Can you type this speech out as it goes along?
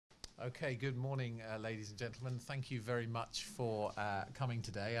Okay, good morning, ladies and gentlemen. Thank you very much for coming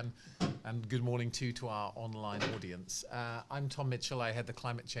today, and good morning too to our online audience. I'm Tom Mitchell. I head the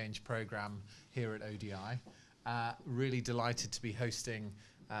climate change program here at ODI. Really delighted to be hosting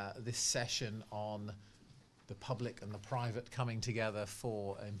this session on the public and the private coming together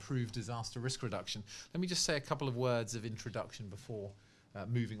for improved disaster risk reduction. Let me just say a couple of words of introduction before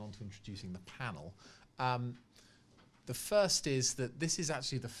moving on to introducing the panel. The first is that this is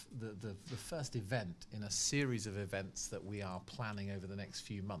actually the first event in a series of events that we are planning over the next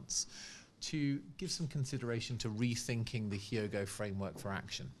few months to give some consideration to rethinking the Hyogo Framework for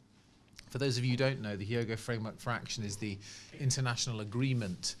Action. For those of you who don't know, the Hyogo Framework for Action is the international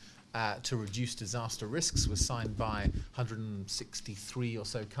agreement to reduce disaster risks. Was signed by 163 or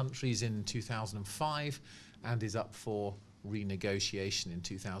so countries in 2005 and is up for renegotiation in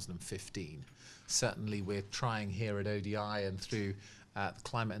 2015. Certainly we're trying here at ODI and through the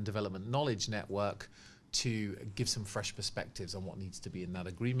Climate and Development Knowledge Network to give some fresh perspectives on what needs to be in that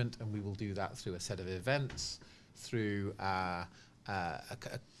agreement, and we will do that through a set of events, through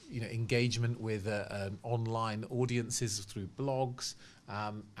engagement with online audiences, through blogs,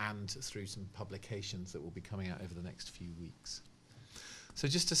 and through some publications that will be coming out over the next few weeks. So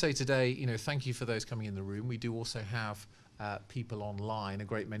just to say today, thank you for those coming in the room. We do also have people online, a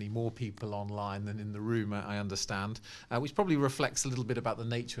great many more people online than in the room, I understand, which probably reflects a little bit about the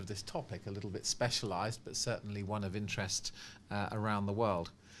nature of this topic, a little bit specialised, but certainly one of interest around the world.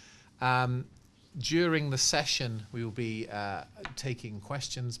 During the session, we will be taking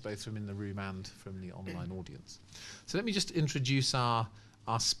questions both from in the room and from the online audience. So let me just introduce our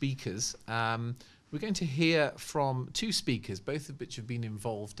speakers. We're going to hear from two speakers, both of which have been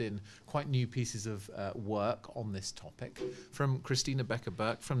involved in quite new pieces of work on this topic. From Christina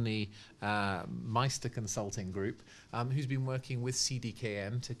Becker-Birck from the Meister Consulting Group, who's been working with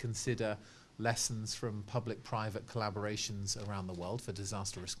CDKN to consider lessons from public-private collaborations around the world for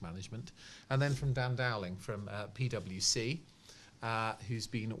disaster risk management. And then from Dan Dowling from PwC, who's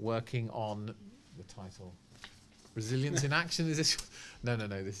been working on the title Resilience in Action, is this? No,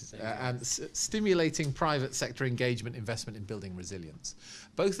 this is, and stimulating private sector engagement, investment in building resilience.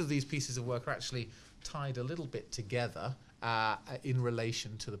 Both of these pieces of work are actually tied a little bit together in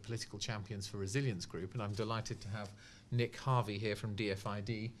relation to the Political Champions for Resilience group, and I'm delighted to have Nick Harvey here from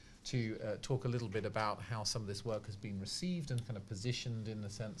DFID to talk a little bit about how some of this work has been received and kind of positioned in the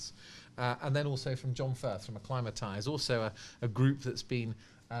sense, and then also from John Firth from Acclimatize, also a group that's been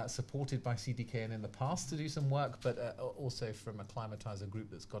supported by CDKN in the past to do some work, but also from Acclimatize, a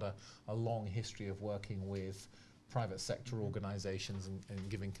group that's got a long history of working with private sector organisations and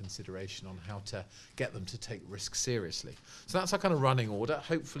giving consideration on how to get them to take risks seriously. So that's our kind of running order.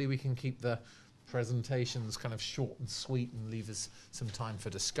 Hopefully we can keep the presentations kind of short and sweet and leave us some time for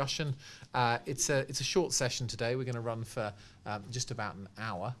discussion. It's a short session today. We're going to run for just about an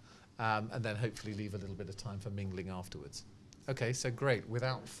hour, and then hopefully leave a little bit of time for mingling afterwards. Okay, so great.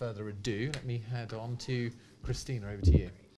 Without further ado, let me head on to Christina. Over to you.